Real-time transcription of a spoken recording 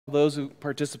those who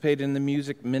participate in the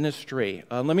music ministry.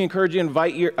 Let me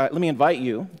invite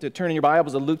you to turn in your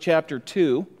Bibles to Luke chapter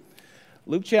 2.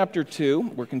 Luke chapter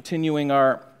 2, we're continuing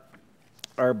our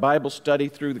Bible study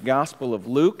through the Gospel of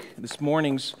Luke. This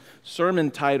morning's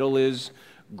sermon title is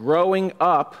Growing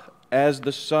Up as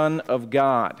the Son of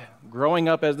God. Growing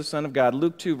Up as the Son of God.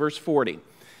 Luke 2, verse 40.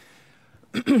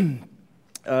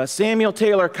 Samuel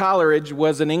Taylor Coleridge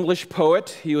was an English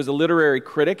poet. He was a literary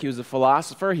critic. He was a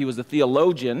philosopher. He was a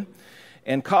theologian.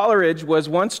 And Coleridge was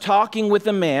once talking with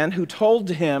a man who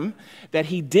told him that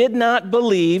he did not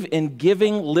believe in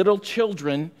giving little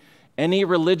children any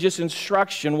religious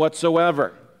instruction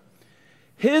whatsoever.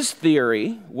 His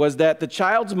theory was that the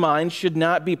child's mind should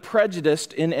not be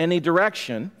prejudiced in any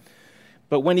direction,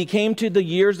 but when he came to the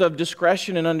years of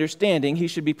discretion and understanding, he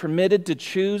should be permitted to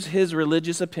choose his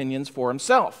religious opinions for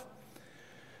himself.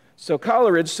 So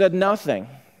Coleridge said nothing.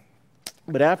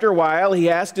 But after a while, he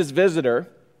asked his visitor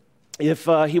if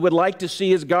he would like to see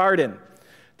his garden.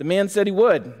 The man said he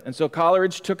would, and so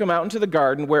Coleridge took him out into the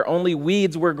garden where only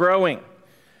weeds were growing.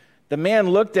 The man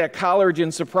looked at Coleridge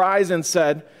in surprise and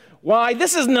said, "Why,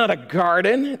 this is not a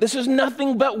garden. This is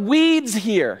nothing but weeds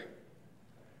here."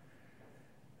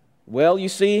 "Well, you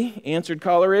see," answered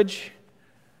Coleridge,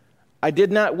 "I did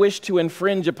not wish to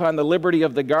infringe upon the liberty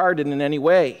of the garden in any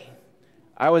way.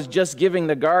 I was just giving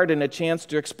the garden a chance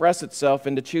to express itself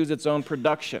and to choose its own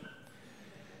production."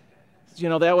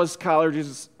 That was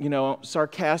Coleridge's,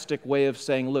 sarcastic way of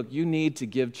saying, look, you need to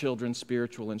give children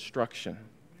spiritual instruction.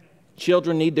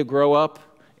 Children need to grow up,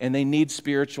 and they need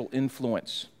spiritual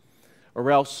influence,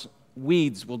 or else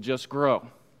weeds will just grow.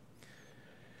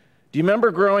 Do you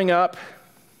remember growing up?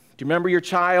 Do you remember your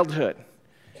childhood?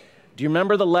 Do you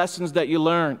remember the lessons that you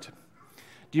learned?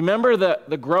 Do you remember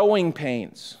the growing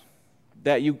pains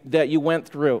that you went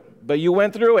through? But you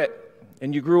went through it,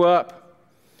 and you grew up.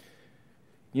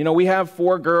 We have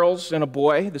 4 girls and a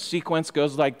boy. The sequence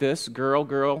goes like this: girl,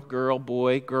 girl, girl,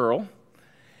 boy, girl.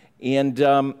 And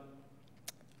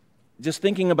just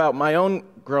thinking about my own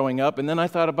growing up, and then I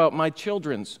thought about my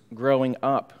children's growing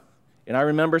up. And I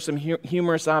remember some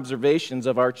humorous observations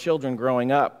of our children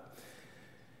growing up.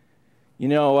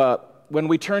 When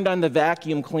we turned on the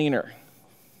vacuum cleaner,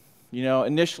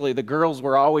 initially the girls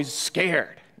were always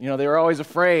scared. They were always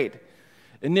afraid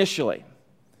initially.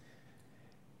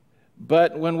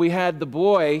 But when we had the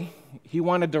boy, he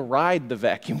wanted to ride the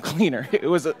vacuum cleaner. It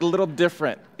was a little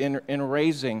different in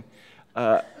raising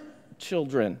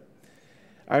children.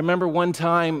 I remember one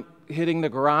time hitting the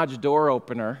garage door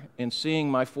opener and seeing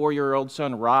my 4-year-old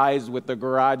son rise with the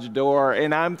garage door,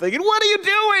 and I'm thinking, what are you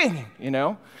doing?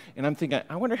 And I'm thinking,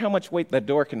 I wonder how much weight that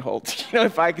door can hold,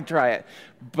 if I could try it.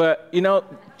 But,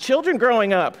 children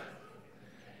growing up,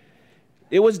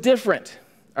 it was different.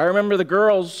 I remember the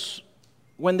girls,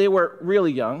 when they were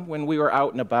really young, when we were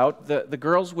out and about, the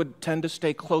girls would tend to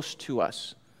stay close to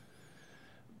us.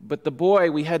 But the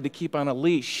boy, we had to keep on a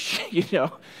leash,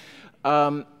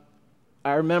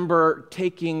 I remember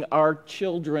taking our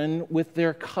children with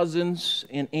their cousins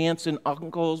and aunts and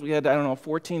uncles. We had,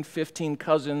 14, 15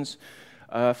 cousins,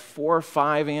 4 or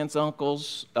 5 aunts,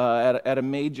 uncles at a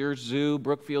major zoo,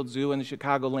 Brookfield Zoo in the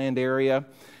Chicagoland area.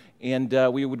 And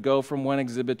we would go from one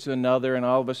exhibit to another, and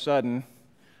all of a sudden,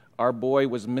 our boy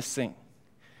was missing.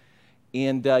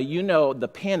 And the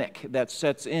panic that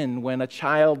sets in when a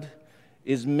child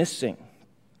is missing.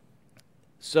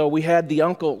 So we had the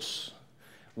uncles,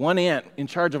 one aunt in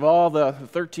charge of all the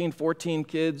 13, 14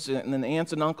 kids, and then the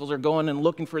aunts and uncles are going and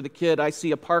looking for the kid. I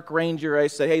see a park ranger. I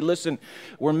say, hey, listen,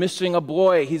 we're missing a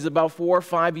boy. He's about 4 or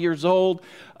 5 years old,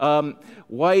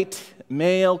 white,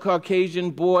 male,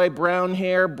 Caucasian boy, brown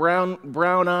hair,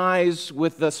 brown eyes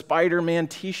with a Spider-Man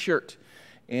t-shirt.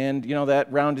 And,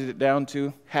 that rounded it down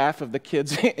to half of the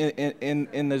kids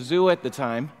in the zoo at the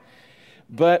time.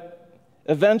 But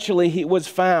eventually he was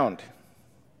found.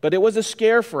 But it was a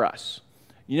scare for us.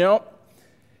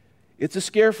 It's a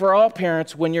scare for all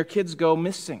parents when your kids go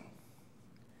missing.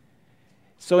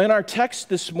 So in our text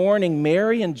this morning,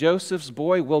 Mary and Joseph's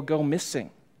boy will go missing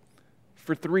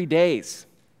for 3 days.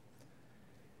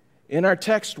 In our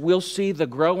text, we'll see the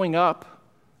growing up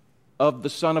of the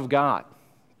Son of God.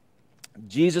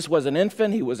 Jesus was an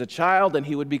infant, he was a child, and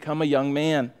he would become a young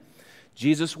man.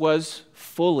 Jesus was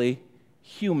fully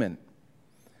human.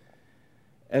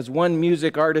 As one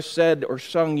music artist said or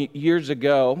sung years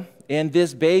ago, and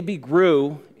this baby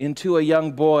grew into a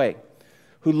young boy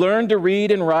who learned to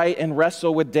read and write and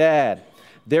wrestle with Dad.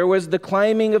 There was the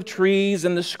climbing of trees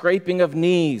and the scraping of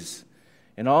knees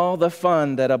and all the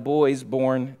fun that a boy's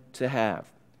born to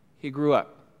have. He grew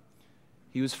up.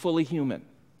 He was fully human.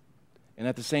 And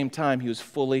at the same time, he was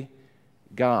fully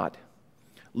God.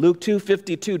 Luke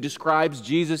 2:52 describes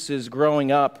Jesus'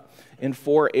 growing up in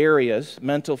 4 areas: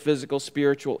 mental, physical,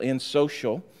 spiritual, and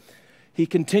social. He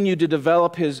continued to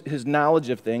develop his knowledge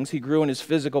of things. He grew in his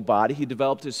physical body. He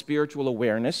developed his spiritual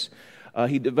awareness.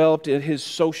 He developed his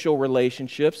social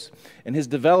relationships. And his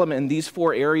development in these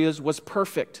 4 areas was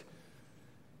perfect.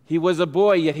 He was a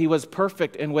boy, yet he was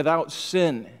perfect and without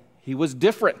sin. He was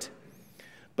different.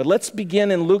 But let's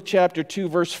begin in Luke chapter 2,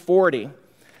 verse 40.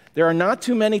 There are not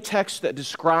too many texts that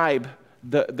describe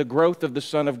the growth of the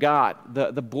Son of God,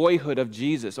 the boyhood of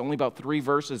Jesus. Only about 3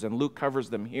 verses, and Luke covers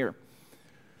them here.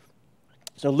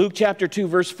 So Luke chapter 2,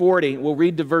 verse 40, we'll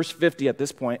read to verse 50 at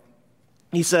this point.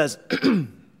 He says,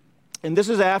 and this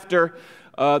is after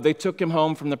they took him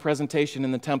home from the presentation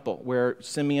in the temple where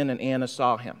Simeon and Anna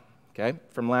saw him, okay,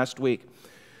 from last week.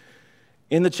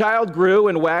 And the child grew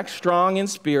and waxed strong in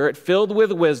spirit, filled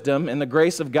with wisdom, and the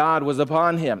grace of God was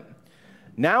upon him.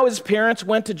 Now his parents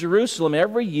went to Jerusalem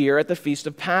every year at the feast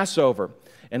of Passover.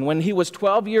 And when he was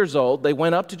 12 years old, they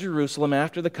went up to Jerusalem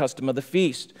after the custom of the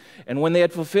feast. And when they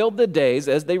had fulfilled the days,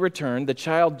 as they returned, the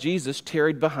child Jesus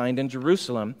tarried behind in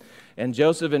Jerusalem. And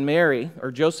Joseph and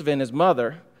his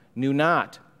mother, knew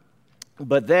not.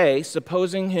 But they,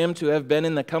 supposing him to have been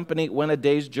in the company, went a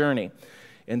day's journey.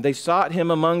 And they sought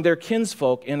him among their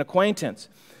kinsfolk and acquaintance.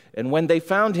 And when they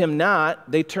found him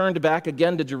not, they turned back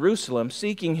again to Jerusalem,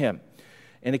 seeking him.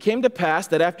 And it came to pass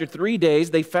that after 3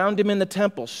 days they found him in the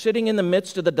temple, sitting in the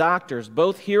midst of the doctors,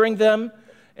 both hearing them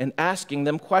and asking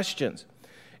them questions.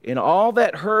 And all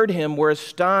that heard him were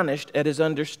astonished at his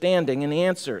understanding and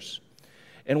answers.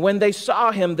 And when they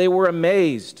saw him, they were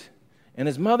amazed. And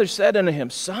his mother said unto him,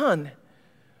 Son,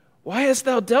 why hast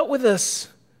thou dealt with us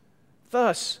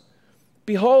thus?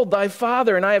 Behold, thy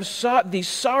father and I have sought thee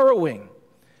sorrowing.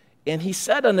 And he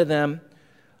said unto them,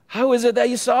 How is it that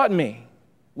ye sought me?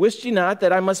 Wist ye not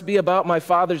that I must be about my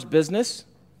Father's business?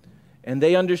 And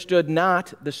they understood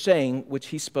not the saying which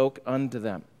he spoke unto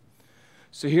them.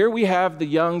 So here we have the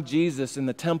young Jesus in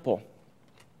the temple.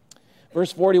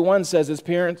 Verse 41 says his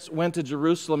parents went to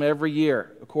Jerusalem every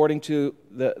year, according to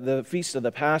the feast of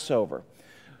the Passover.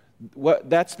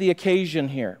 That's the occasion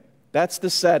here. That's the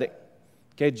setting.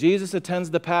 Okay, Jesus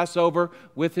attends the Passover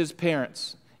with his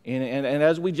parents. And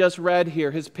as we just read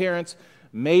here, his parents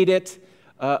made it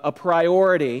a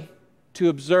priority to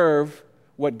observe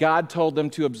what God told them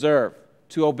to observe,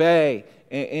 to obey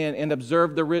and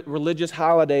observe the religious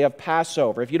holiday of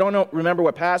Passover. If you don't remember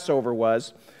what Passover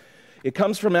was, it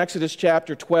comes from Exodus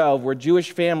chapter 12, where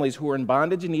Jewish families who were in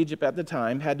bondage in Egypt at the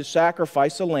time had to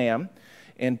sacrifice a lamb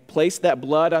and place that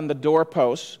blood on the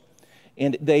doorposts.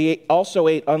 And they also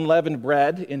ate unleavened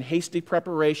bread in hasty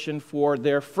preparation for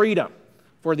their freedom,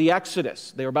 for the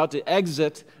Exodus. They were about to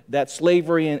exit that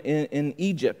slavery in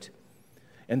Egypt.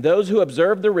 And those who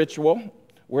observed the ritual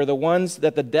were the ones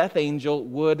that the death angel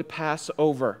would pass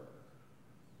over.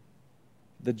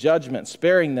 The judgment,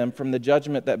 sparing them from the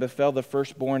judgment that befell the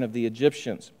firstborn of the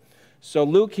Egyptians. So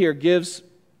Luke here gives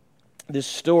this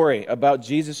story about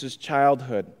Jesus'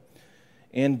 childhood.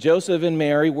 And Joseph and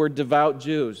Mary were devout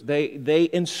Jews. They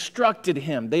instructed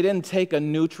him. They didn't take a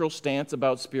neutral stance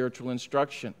about spiritual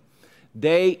instruction.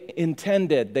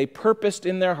 They purposed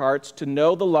in their hearts to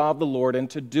know the law of the Lord and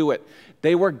to do it.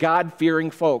 They were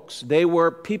God-fearing folks. They were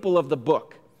people of the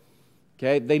book.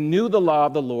 Okay? They knew the law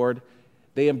of the Lord.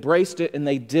 They embraced it and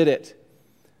they did it.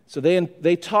 So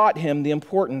they taught him the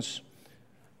importance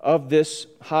of this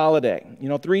holiday.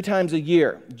 3 times a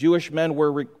year, Jewish men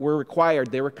were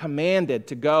required, they were commanded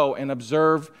to go and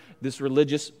observe this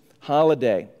religious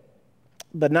holiday.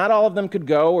 But not all of them could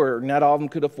go, or not all of them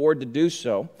could afford to do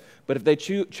so. But if they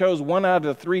chose one out of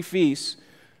the 3 feasts,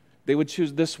 they would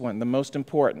choose this one, the most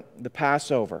important, the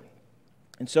Passover.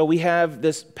 And so we have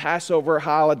this Passover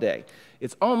holiday.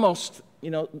 It's almost,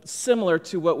 similar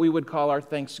to what we would call our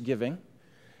Thanksgiving.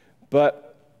 But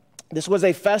this was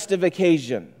a festive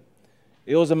occasion.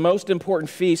 It was a most important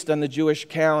feast on the Jewish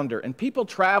calendar. And people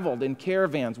traveled in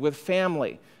caravans with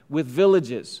family, with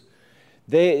villages.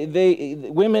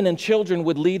 Women and children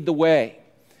would lead the way.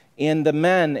 And the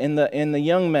men and the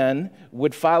young men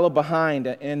would follow behind,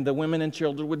 and the women and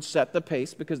children would set the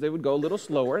pace because they would go a little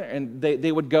slower, and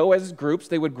they would go as groups,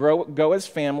 they would go as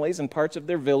families in parts of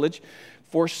their village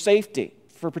for safety,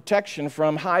 for protection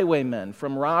from highwaymen,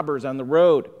 from robbers on the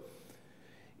road.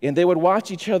 And they would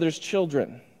watch each other's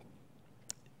children.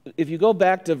 If you go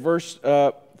back to verse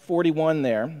 41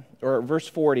 there, or verse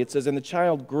 40, it says, "And the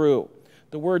child grew."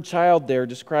 The word child there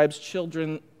describes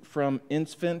children from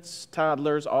infants,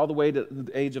 toddlers, all the way to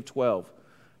the age of 12,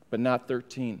 but not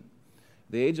 13.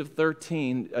 The age of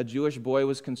 13, a Jewish boy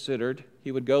was considered.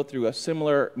 He would go through a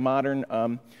similar modern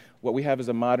what we have as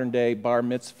a modern-day bar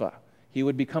mitzvah. He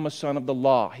would become a son of the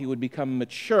law. He would become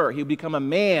mature. He would become a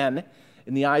man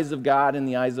in the eyes of God, in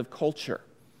the eyes of culture.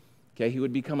 Okay, he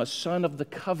would become a son of the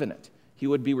covenant. He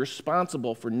would be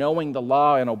responsible for knowing the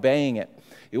law and obeying it.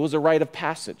 It was a rite of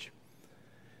passage.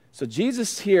 So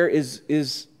Jesus here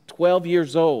is 12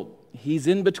 years old. He's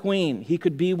in between. He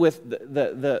could be with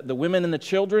the women and the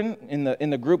children in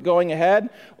the group going ahead,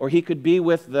 or he could be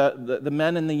with the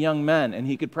men and the young men. And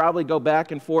he could probably go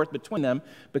back and forth between them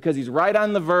because he's right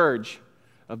on the verge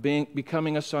of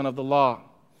becoming a son of the law.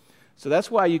 So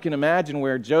that's why you can imagine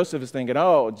where Joseph is thinking,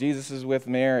 oh, Jesus is with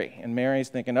Mary. And Mary's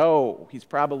thinking, oh, he's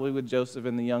probably with Joseph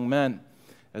and the young men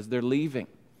as they're leaving.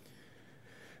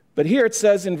 But here it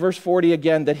says in verse 40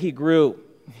 again that he grew.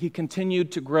 He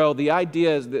continued to grow. The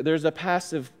idea is that there's a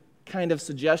passive kind of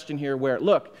suggestion here where,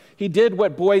 look, he did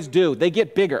what boys do. They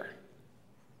get bigger.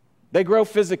 They grow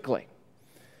physically.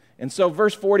 And so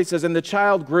verse 40 says, and the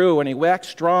child grew and he waxed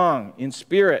strong in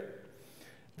spirit.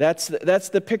 That's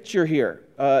the picture here.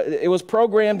 It was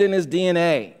programmed in his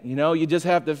DNA. You know, you just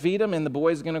have to feed him and the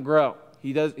boy's going to grow.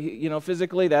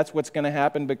 Physically, that's what's going to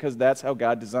happen because that's how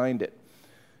God designed it.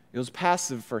 It was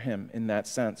passive for him in that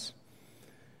sense.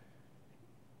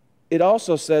 It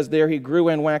also says there he grew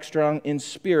and waxed strong in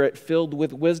spirit, filled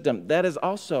with wisdom. That is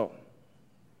also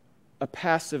a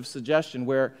passive suggestion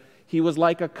where he was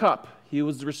like a cup. He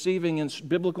was receiving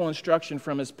biblical instruction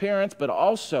from his parents, but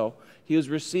also he was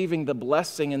receiving the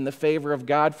blessing and the favor of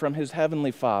God from his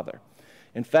heavenly Father.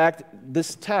 In fact,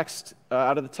 this text,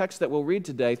 out of the text that we'll read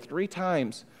today, 3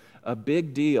 times a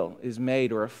big deal is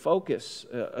made, or a focus,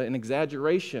 an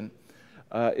exaggeration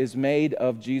is made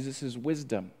of Jesus'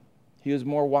 wisdom. He was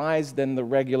more wise than the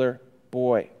regular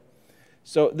boy.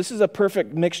 So this is a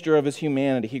perfect mixture of his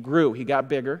humanity. He grew, he got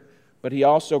bigger, but he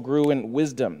also grew in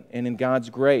wisdom and in God's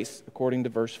grace, according to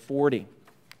verse 40.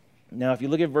 Now, if you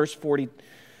look at verse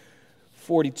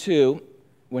 42,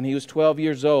 when he was 12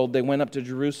 years old, they went up to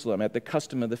Jerusalem at the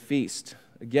custom of the feast.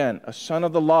 Again, a son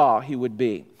of the law he would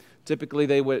be. Typically,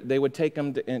 they would take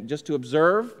him just to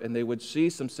observe, and they would see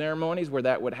some ceremonies where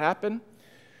that would happen.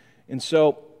 And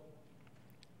so,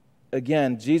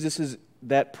 again, Jesus is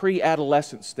that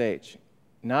pre-adolescent stage.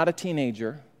 Not a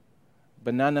teenager,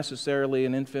 but not necessarily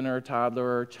an infant or a toddler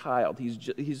or a child.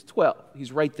 He's 12.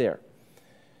 He's right there.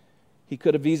 He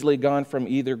could have easily gone from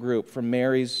either group, from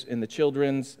Mary's and the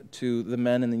children's to the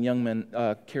men and the young men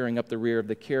carrying up the rear of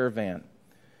the caravan.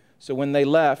 So when they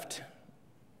left,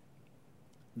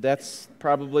 that's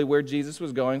probably where Jesus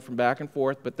was going, from back and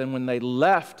forth. But then when they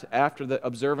left after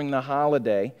observing the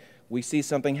holiday, we see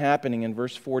something happening in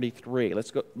verse 43.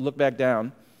 Let's go look back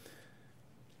down.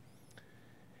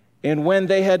 And when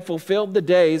they had fulfilled the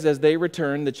days as they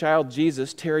returned, the child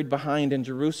Jesus tarried behind in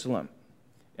Jerusalem,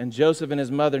 and Joseph and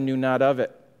his mother knew not of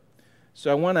it.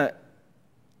 So I want to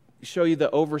show you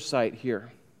the oversight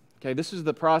here. Okay, this is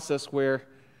the process where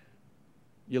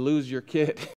you lose your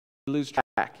kid, you lose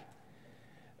track.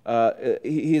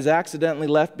 He is accidentally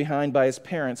left behind by his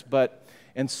parents,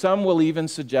 and some will even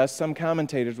suggest, some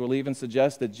commentators will even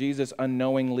suggest that Jesus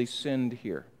unknowingly sinned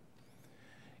here.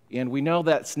 And we know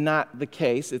that's not the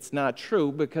case. It's not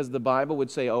true, because the Bible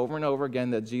would say over and over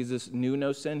again that Jesus knew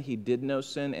no sin, he did no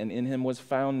sin, and in him was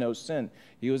found no sin.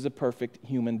 He was a perfect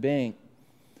human being,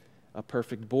 a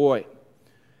perfect boy.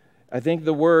 I think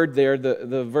the word there,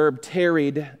 the verb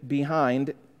tarried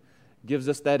behind, gives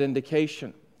us that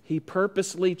indication. He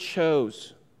purposely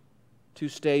chose to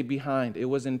stay behind. It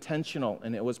was intentional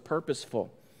and it was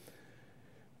purposeful.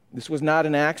 This was not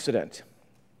an accident.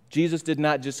 Jesus did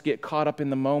not just get caught up in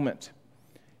the moment.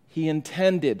 He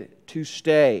intended to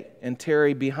stay and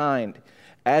tarry behind,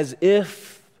 as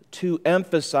if to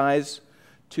emphasize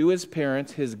to his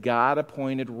parents his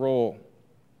God-appointed role.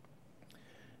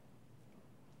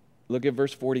 Look at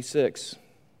verse 46.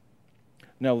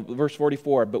 No, verse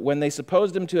 44. But when they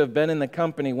supposed him to have been in the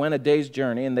company, went a day's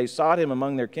journey, and they sought him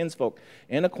among their kinsfolk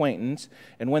and acquaintance,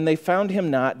 and when they found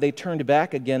him not, they turned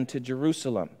back again to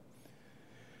Jerusalem.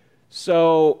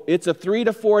 So it's a 3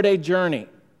 to 4 day journey,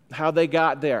 how they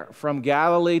got there, from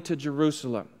Galilee to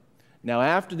Jerusalem. Now,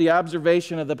 after the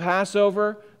observation of the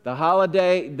Passover, the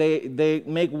holiday, they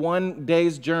make 1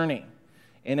 day's journey.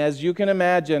 And as you can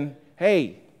imagine,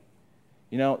 hey,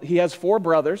 he has 4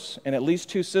 brothers and at least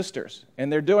 2 sisters.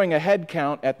 And they're doing a head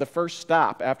count at the first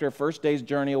stop after a first day's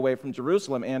journey away from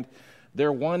Jerusalem, and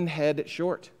they're 1 head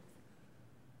short.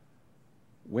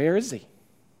 Where is he?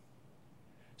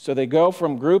 So they go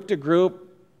from group to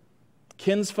group,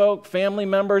 kinsfolk, family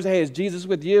members. Hey, is Jesus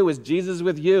with you? Is Jesus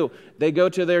with you? They go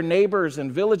to their neighbors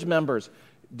and village members.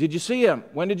 Did you see him?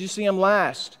 When did you see him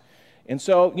last? And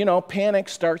so, panic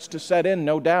starts to set in,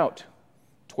 no doubt.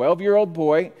 12-year-old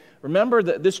boy. Remember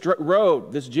this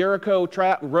road, this Jericho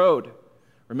road.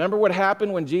 Remember what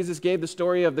happened when Jesus gave the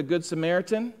story of the Good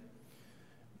Samaritan?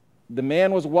 The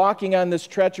man was walking on this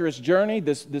treacherous journey,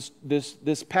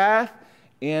 this path,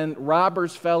 and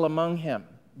robbers fell among him,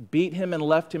 beat him, and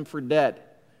left him for dead.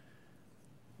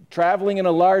 Traveling in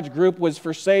a large group was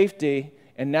for safety,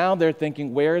 and now they're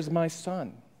thinking, where is my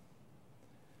son?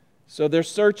 So they're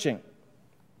searching.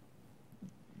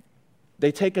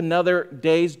 They take another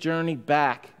day's journey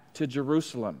back to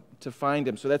Jerusalem to find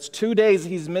him. So that's 2 days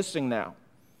he's missing now.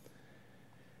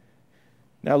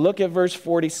 Now look at verse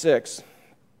 46.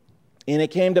 And it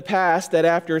came to pass that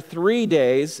after 3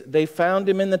 days they found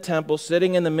him in the temple,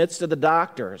 sitting in the midst of the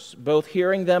doctors, both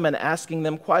hearing them and asking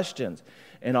them questions.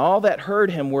 And all that heard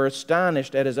him were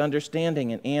astonished at his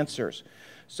understanding and answers.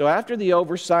 So after the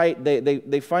oversight,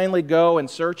 they finally go and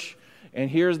search, and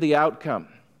here's the outcome.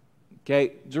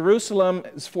 Okay, Jerusalem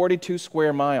is 42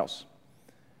 square miles.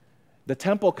 The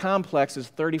temple complex is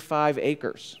 35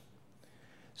 acres.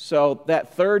 So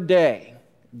that third day,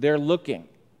 they're looking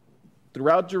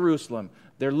throughout Jerusalem.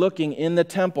 They're looking in the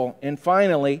temple, and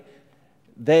finally,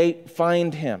 they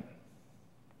find him.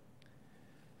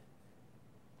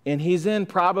 And he's in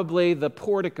probably the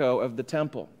portico of the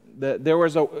temple. There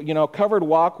was covered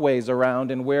walkways around,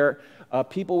 and where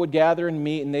people would gather and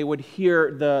meet, and they would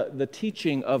hear the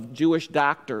teaching of Jewish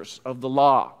doctors of the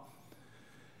law.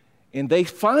 And they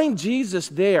find Jesus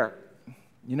there.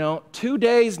 2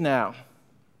 days now,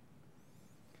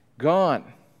 gone.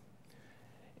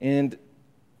 And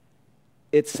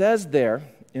it says there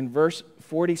in verse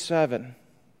 46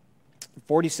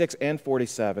 and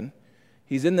 47,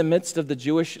 he's in the midst of the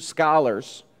Jewish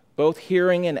scholars, both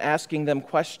hearing and asking them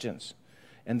questions,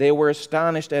 and they were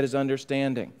astonished at his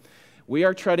understanding. We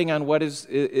are treading on what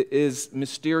is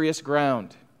mysterious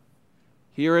ground.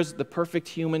 Here is the perfect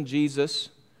human Jesus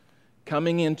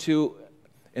coming into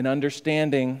an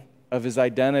understanding of his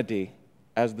identity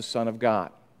as the Son of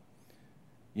God.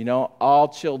 All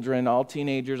children, all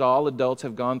teenagers, all adults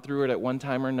have gone through it at one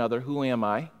time or another. Who am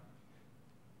I?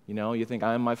 You think,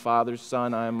 I am my father's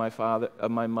son, I am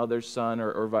my mother's son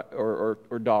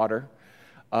or daughter.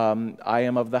 I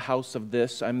am of the house of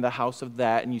this, I'm the house of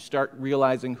that, and you start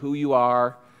realizing who you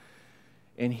are.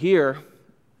 And here,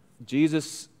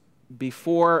 Jesus,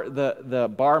 before the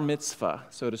bar mitzvah,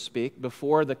 so to speak,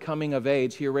 before the coming of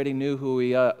age, he already knew who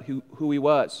he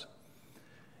was.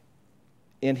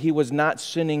 And he was not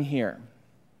sinning here,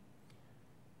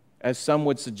 as some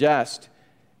would suggest.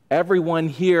 Everyone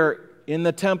here in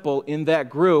the temple, in that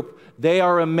group, they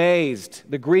are amazed.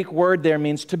 The Greek word there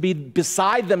means to be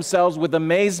beside themselves with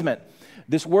amazement.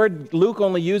 This word, Luke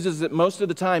only uses it most of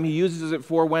the time. He uses it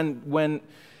for when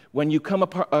you come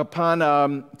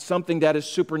upon something that is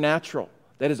supernatural,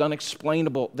 that is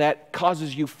unexplainable, that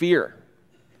causes you fear.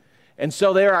 And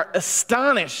so they are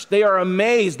astonished, they are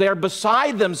amazed, they are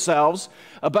beside themselves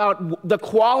about the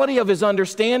quality of his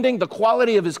understanding, the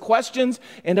quality of his questions,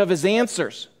 and of his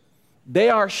answers. They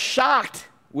are shocked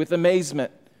with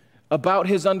amazement about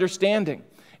his understanding.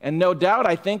 And no doubt,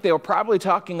 I think they were probably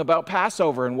talking about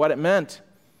Passover and what it meant,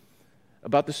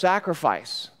 about the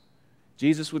sacrifice.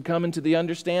 Jesus would come into the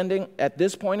understanding at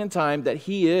this point in time that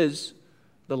he is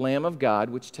the Lamb of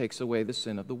God, which takes away the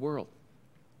sin of the world.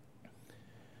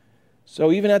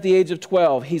 So even at the age of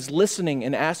 12, he's listening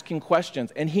and asking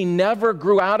questions, and he never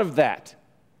grew out of that.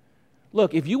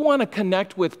 Look, if you want to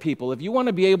connect with people, if you want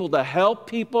to be able to help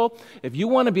people, if you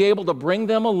want to be able to bring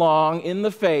them along in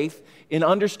the faith, in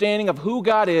understanding of who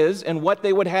God is and what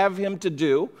they would have him to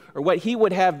do, or what he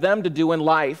would have them to do in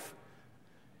life,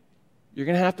 you're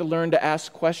going to have to learn to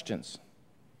ask questions.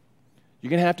 You're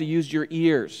going to have to use your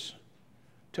ears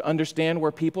to understand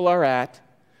where people are at,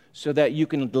 so that you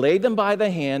can lay them by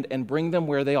the hand and bring them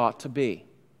where they ought to be.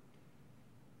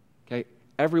 Okay,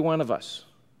 every one of us,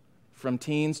 from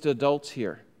teens to adults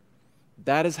here,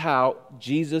 that is how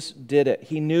Jesus did it.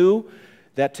 He knew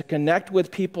that to connect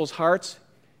with people's hearts,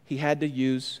 he had to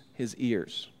use his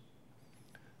ears.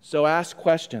 So ask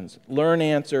questions, learn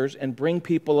answers, and bring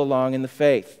people along in the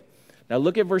faith. Now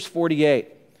look at verse 48.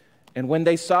 And when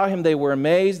they saw him, they were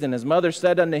amazed, and his mother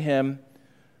said unto him,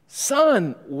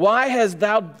 Son, why hast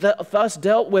thou thus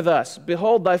dealt with us?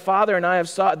 Behold, thy father and I have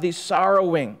sought thee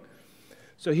sorrowing.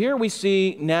 So here we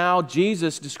see now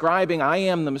Jesus describing, I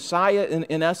am the Messiah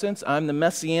in essence. I'm the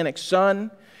Messianic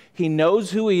Son. He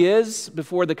knows who he is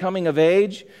before the coming of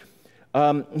age.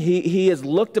 He is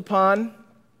looked upon,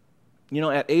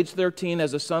 at age 13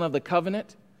 as a son of the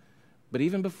covenant. But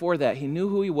even before that, he knew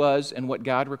who he was and what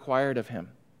God required of him.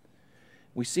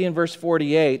 We see in verse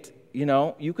 48,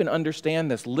 you can understand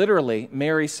this. Literally,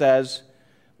 Mary says,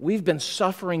 We've been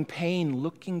suffering pain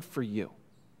looking for you.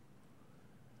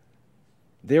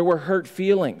 There were hurt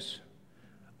feelings,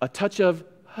 a touch of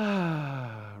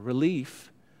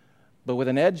relief, but with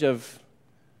an edge of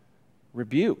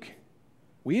rebuke.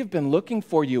 We have been looking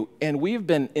for you, and we have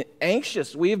been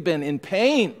anxious. We have been in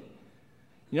pain.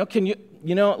 Let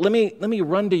me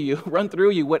run through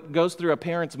you what goes through a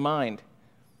parent's mind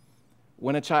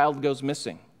when a child goes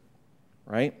missing,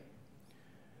 right?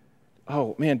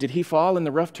 Oh man, did he fall in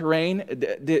the rough terrain?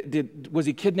 Was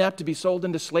he kidnapped to be sold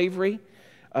into slavery?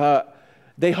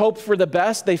 They hoped for the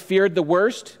best, they feared the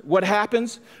worst. What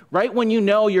happens? Right when you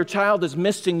know your child is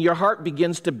missing, your heart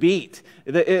begins to beat.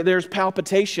 There's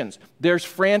palpitations. There's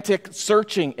frantic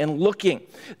searching and looking.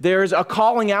 There's a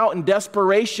calling out in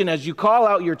desperation as you call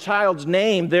out your child's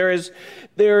name. There is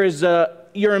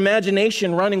your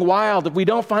imagination running wild. If we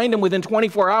don't find him within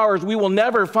 24 hours, we will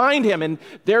never find him. And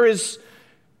there is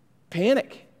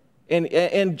panic.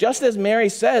 And just as Mary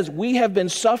says, we have been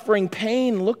suffering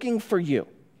pain looking for you.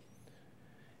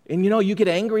 And you get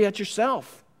angry at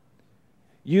yourself.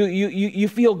 You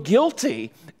feel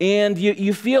guilty, and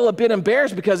you feel a bit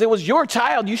embarrassed because it was your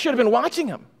child. You should have been watching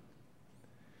him.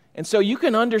 And so you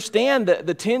can understand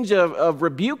the tinge of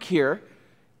rebuke here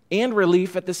and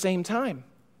relief at the same time.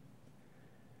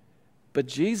 But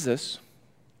Jesus,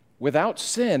 without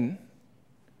sin,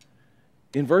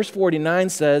 in verse 49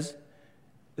 says,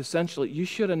 essentially, you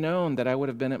should have known that I would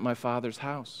have been at my Father's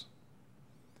house.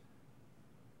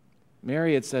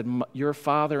 Mary had said, your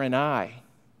father and I,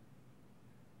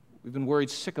 we've been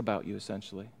worried sick about you,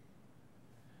 essentially.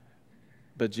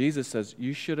 But Jesus says,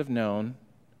 you should have known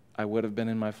I would have been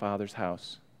in my Father's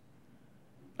house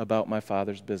about my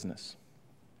Father's business.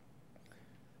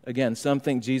 Again, some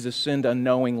think Jesus sinned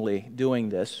unknowingly doing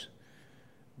this,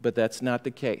 but that's not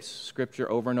the case.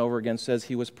 Scripture over and over again says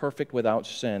he was perfect without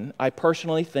sin. I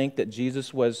personally think that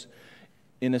Jesus was,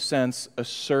 in a sense,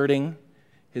 asserting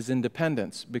his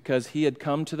independence because he had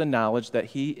come to the knowledge that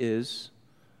he is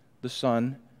the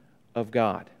Son of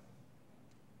God.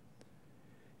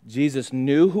 Jesus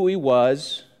knew who he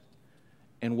was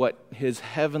and what his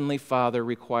heavenly Father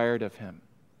required of him.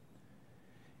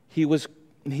 He was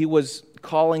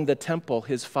calling the temple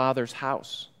his Father's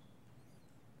house.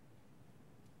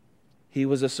 He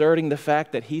was asserting the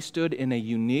fact that he stood in a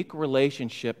unique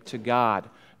relationship to God.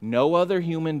 No other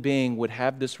human being would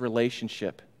have this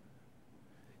relationship.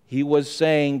 He was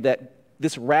saying that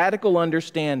this radical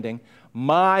understanding,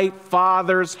 my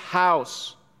Father's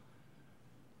house,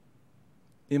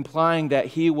 implying that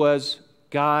he was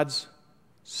God's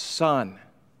Son.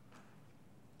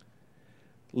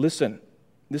 Listen,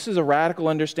 this is a radical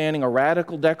understanding, a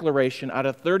radical declaration. Out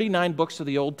of 39 books of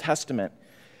the Old Testament,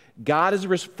 God is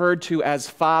referred to as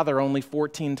Father only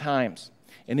 14 times.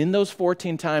 And in those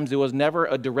 14 times, it was never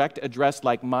a direct address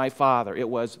like my Father. It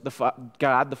was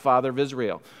God, the Father of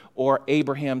Israel, or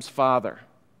Abraham's father,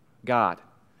 God.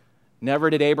 Never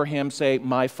did Abraham say,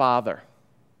 my father.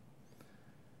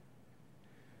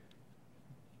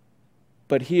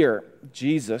 But here,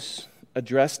 Jesus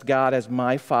addressed God as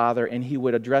my Father, and he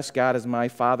would address God as my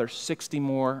Father 60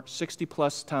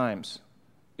 plus times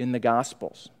in the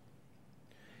Gospels.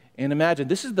 And imagine,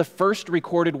 this is the first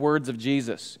recorded words of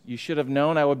Jesus. You should have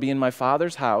known I would be in my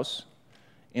Father's house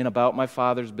and about my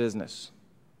Father's business.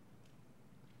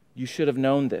 You should have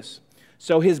known this.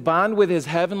 So his bond with his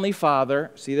heavenly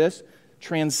Father, see this,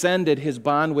 transcended his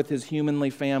bond with his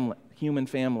human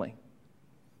family.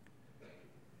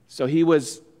 So he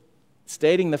was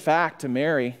stating the fact to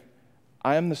Mary,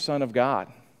 I am the Son of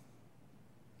God.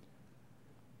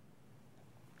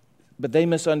 But they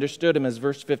misunderstood him, as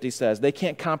verse 50 says. They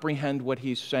can't comprehend what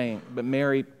he's saying. But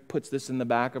Mary puts this in the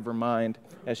back of her mind,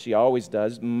 as she always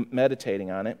does,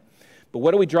 meditating on it. But what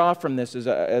do we draw from this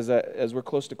as we're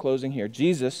close to closing here?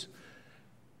 Jesus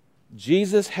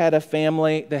had a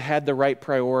family that had the right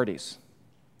priorities.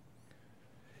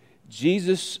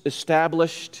 Jesus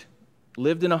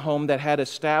lived in a home that had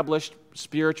established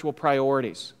spiritual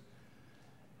priorities.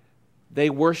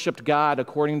 They worshiped God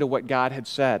according to what God had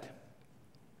said.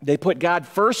 They put God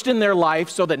first in their life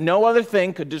so that no other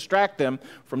thing could distract them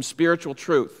from spiritual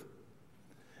truth.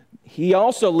 He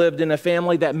also lived in a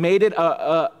family that made it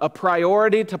a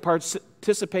priority to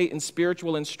participate in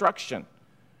spiritual instruction.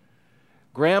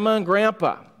 Grandma and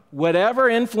grandpa, whatever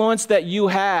influence that you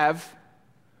have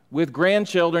with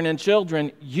grandchildren and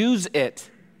children, use it.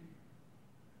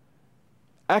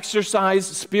 Exercise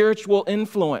spiritual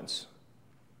influence.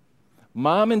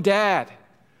 Mom and dad,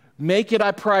 make it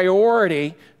a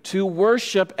priority to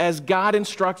worship as God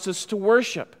instructs us to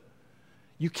worship.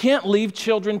 You can't leave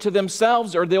children to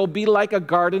themselves or they'll be like a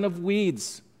garden of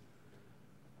weeds.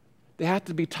 they have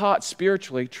to be taught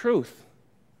spiritually truth,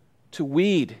 to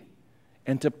weed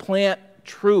and to plant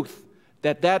truth,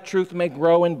 that truth may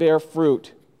grow and bear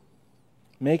fruit.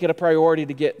 Make it a priority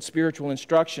to get spiritual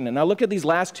instruction. And now look at these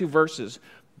last two verses.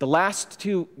 The last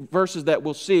two verses that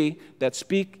we'll see that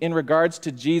speak in regards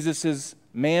to Jesus'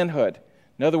 manhood.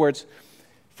 In other words,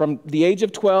 from the age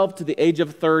of 12 to the age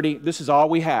of 30, this is all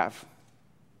we have.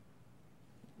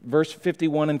 Verse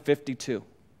 51 and 52.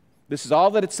 This is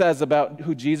all that it says about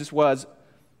who Jesus was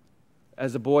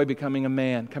as a boy becoming a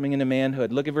man, coming into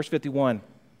manhood. Look at verse 51.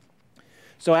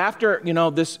 So after,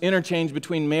 this interchange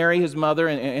between Mary, his mother,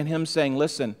 and him saying,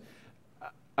 listen,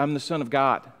 I'm the Son of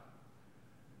God.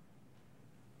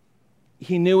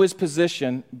 He knew his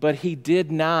position, but he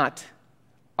did not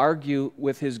argue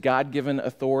with his God-given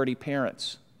authority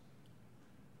parents.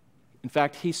 In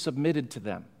fact, he submitted to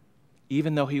them,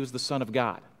 even though he was the Son of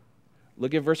God.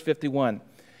 Look at verse 51.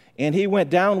 And he went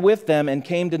down with them and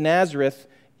came to Nazareth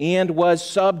and was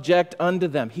subject unto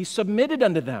them. He submitted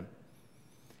unto them.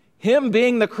 Him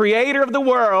being the creator of the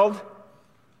world,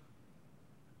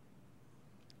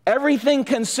 everything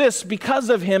consists because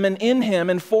of him and in him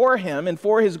and for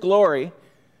his glory.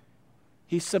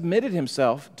 He submitted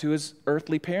himself to his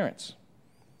earthly parents.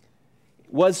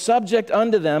 Was subject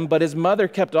unto them, but his mother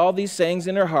kept all these sayings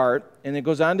in her heart. And it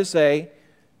goes on to say,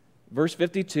 verse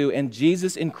 52, and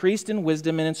Jesus increased in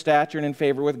wisdom and in stature and in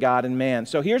favor with God and man.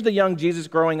 So here's the young Jesus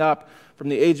growing up from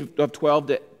the age of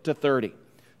 12 to 30.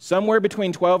 Somewhere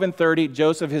between 12 and 30,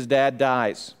 Joseph, his dad,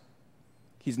 dies.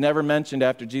 He's never mentioned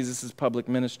after Jesus' public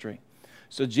ministry.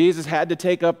 So Jesus had to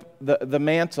take up the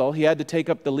mantle. He had to take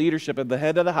up the leadership of the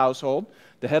head of the household,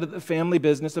 the head of the family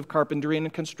business of carpentry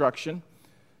and construction.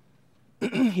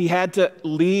 He had to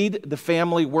lead the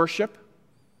family worship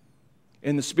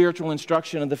in the spiritual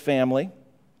instruction of the family.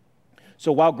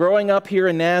 So while growing up here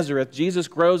in Nazareth, Jesus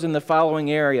grows in the following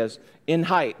areas: in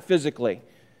height, physically,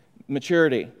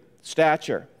 maturity,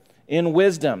 stature, in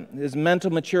wisdom, his mental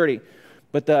maturity.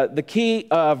 But the key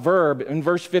verb in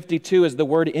verse 52 is the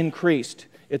word increased.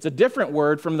 It's a different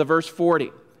word from the verse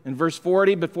 40. In verse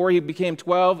 40, before he became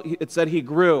 12, it said he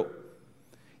grew.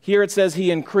 Here it says he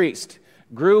increased.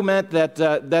 Grew meant that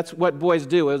that's what boys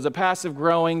do. It was a passive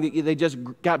growing. They just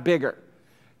got bigger.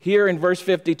 Here in verse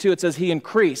 52, it says he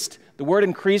increased. The word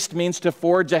increased means to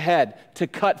forge ahead, to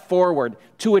cut forward,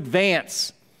 to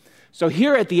advance. So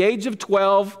here at the age of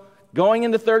 12, going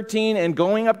into 13 and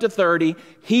going up to 30,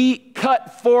 he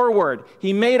cut forward.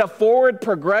 He made a forward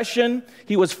progression.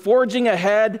 He was forging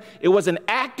ahead. It was an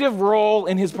active role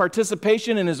in his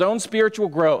participation in his own spiritual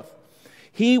growth.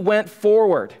 He went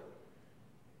forward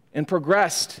and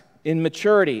progressed in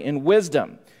maturity, in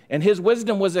wisdom. And his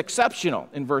wisdom was exceptional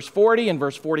in verse 40, in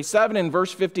verse 47, and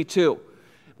verse 52.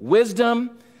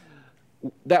 Wisdom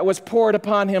that was poured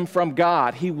upon him from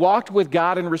God. He walked with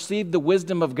God and received the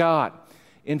wisdom of God.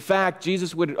 In fact,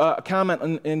 Jesus would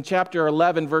comment in chapter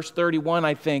 11, verse 31,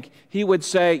 I think. He would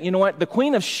say, you know what? The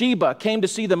Queen of Sheba came to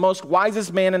see the most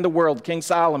wisest man in the world, King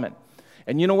Solomon.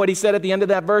 And you know what he said at the end of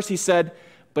that verse? He said,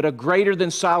 but a greater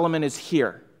than Solomon is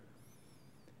here.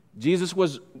 Jesus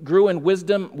grew in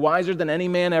wisdom, wiser than any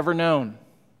man ever known.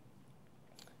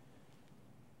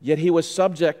 Yet he was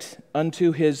subject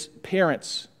unto his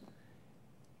parents.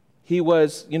 He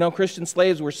was, Christian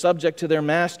slaves were subject to their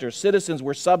masters. Citizens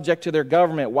were subject to their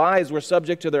government. Wives were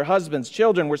subject to their husbands.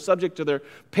 Children were subject to their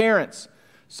parents.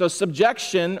 So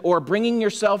subjection, or bringing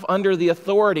yourself under the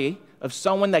authority of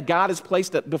someone that God has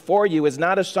placed before you, is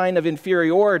not a sign of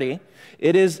inferiority.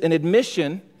 It is an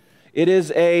admission. It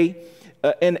is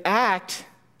an act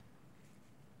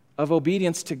of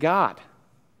obedience to God.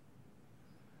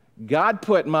 God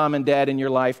put mom and dad in your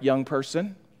life, young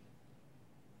person.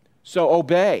 So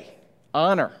obey,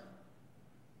 honor.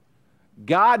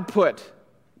 God put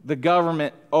the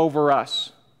government over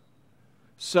us.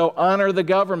 So honor the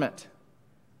government,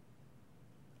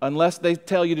 unless they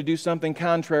tell you to do something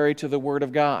contrary to the Word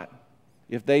of God.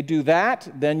 If they do that,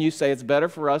 then you say it's better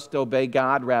for us to obey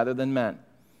God rather than men.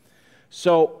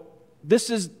 So this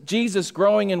is Jesus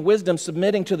growing in wisdom,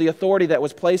 submitting to the authority that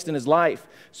was placed in his life.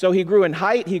 So he grew in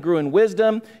height, he grew in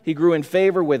wisdom, he grew in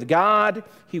favor with God,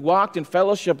 he walked in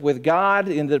fellowship with God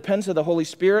in the dependence of the Holy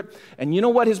Spirit. And you know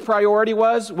what his priority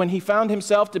was when he found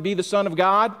himself to be the Son of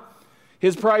God?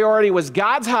 His priority was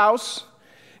God's house,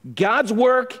 God's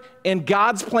work, and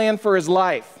God's plan for his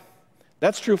life.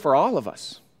 That's true for all of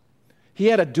us. He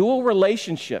had a dual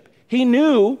relationship. He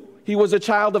knew he was a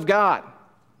child of God.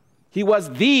 He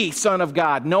was the Son of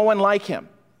God, no one like him.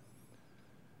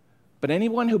 But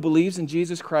anyone who believes in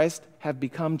Jesus Christ have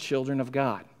become children of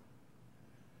God.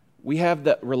 We have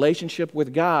the relationship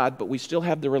with God, but we still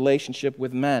have the relationship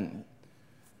with men.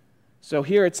 So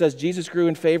here it says Jesus grew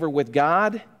in favor with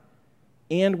God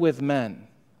and with men.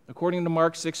 According to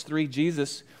Mark 6:3,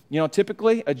 Jesus,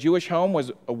 typically a Jewish home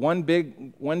was one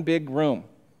big room.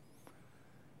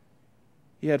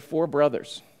 He had 4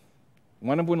 brothers.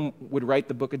 One of them would write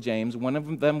the book of James. One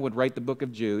of them would write the book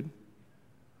of Jude.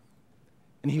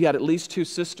 And he had at least 2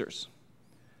 sisters.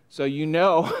 So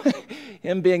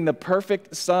him being the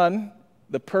perfect son,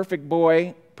 the perfect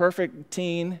boy, perfect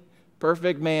teen,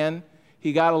 perfect man,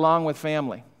 he got along with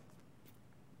family.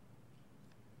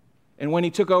 And when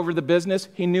he took over the business,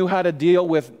 he knew how to deal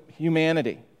with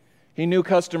humanity. He knew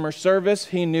customer service.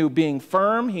 He knew being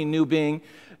firm. He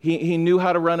knew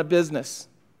how to run a business.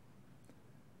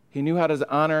 He knew how to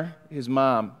honor his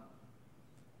mom.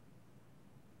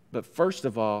 But first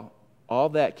of all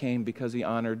that came because he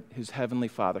honored his heavenly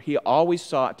Father. He always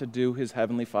sought to do his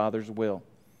heavenly Father's will.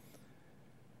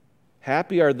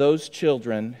 Happy are those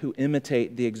children who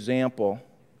imitate the example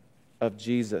of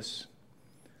Jesus.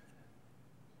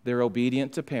 They're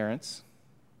obedient to parents.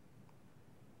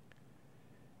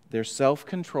 They're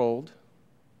self-controlled.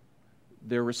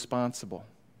 They're responsible.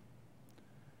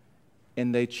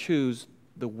 And they choose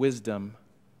the wisdom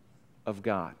of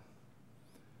God.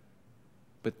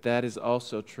 But that is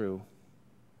also true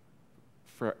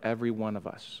for every one of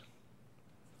us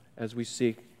as we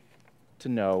seek to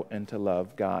know and to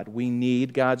love God. We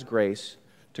need God's grace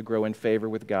to grow in favor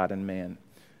with God and man.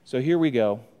 So here we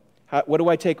go. What do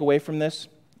I take away from this?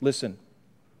 Listen,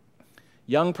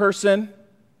 young person,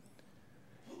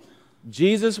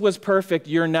 Jesus was perfect,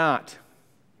 you're not.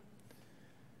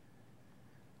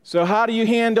 So how do you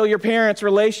handle your parents'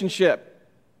 relationship?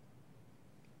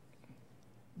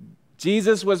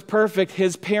 Jesus was perfect,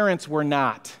 his parents were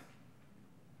not.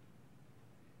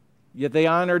 Yet they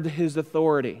honored his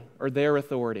authority, or their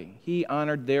authority. He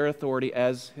honored their authority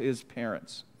as his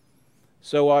parents.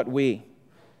 So ought we.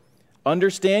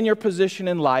 Understand your position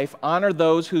in life. Honor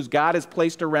those whose God has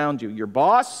placed around you. Your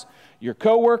boss, your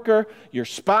coworker, your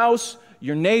spouse,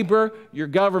 your neighbor, your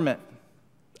government.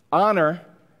 Honor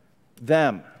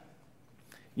them.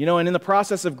 And in the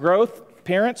process of growth,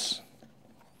 parents,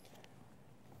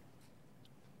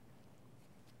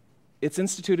 it's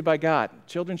instituted by God.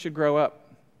 Children should grow up.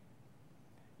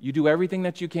 You do everything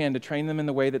that you can to train them in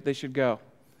the way that they should go.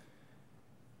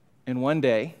 And one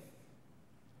day,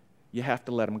 you have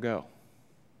to let them go.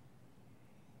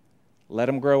 Let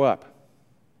them grow up.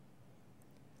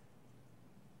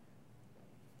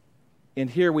 And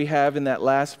here we have in that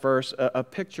last verse a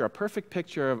perfect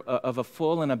picture of a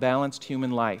full and a balanced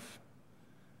human life.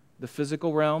 The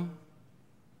physical realm,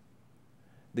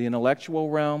 the intellectual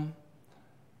realm,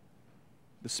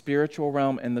 the spiritual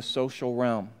realm, and the social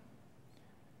realm.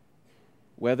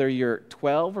 Whether you're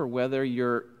 12 or whether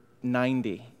you're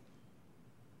 90,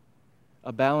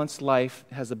 a balanced life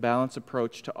has a balanced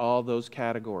approach to all those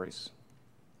categories.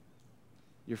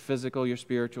 Your physical, your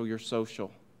spiritual, your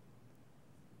social.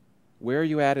 Where are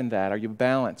you at in that? Are you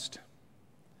balanced?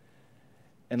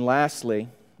 And lastly,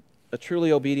 a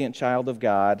truly obedient child of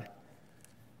God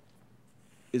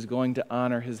is going to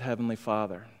honor his heavenly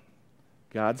Father.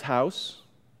 God's house,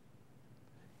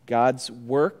 God's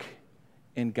work,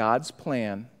 and God's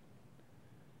plan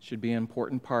should be an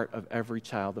important part of every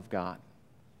child of God.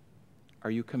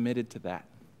 Are you committed to that?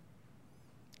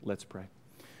 Let's pray.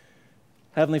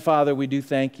 Heavenly Father, we do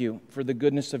thank you for the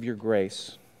goodness of your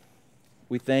grace.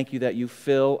 We thank you that you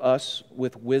fill us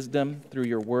with wisdom through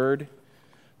your word,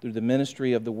 through the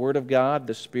ministry of the Word of God,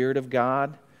 the Spirit of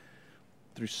God,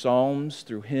 through psalms,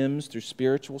 through hymns, through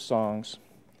spiritual songs.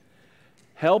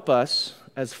 Help us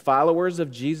as followers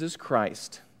of Jesus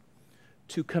Christ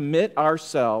to commit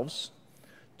ourselves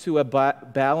to a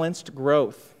balanced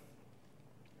growth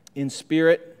in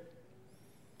spirit,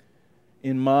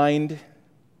 in mind,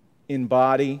 in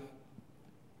body,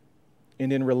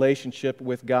 and in relationship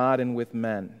with God and with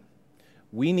men.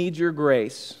 We need your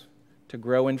grace to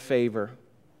grow in favor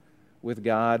with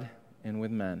God and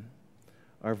with men.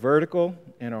 Our vertical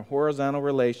and our horizontal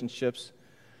relationships,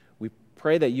 we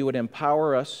pray that you would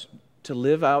empower us to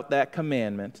live out that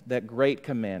commandment, that great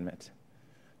commandment,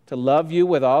 to love you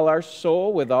with all our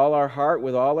soul, with all our heart,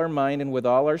 with all our mind, and with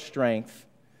all our strength.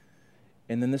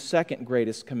 And then the second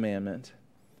greatest commandment,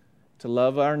 to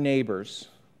love our neighbors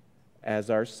as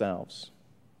ourselves.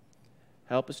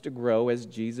 Help us to grow as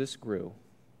Jesus grew.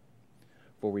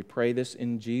 For we pray this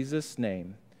in Jesus'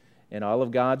 name. And all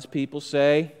of God's people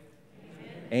say,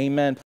 Amen. Amen.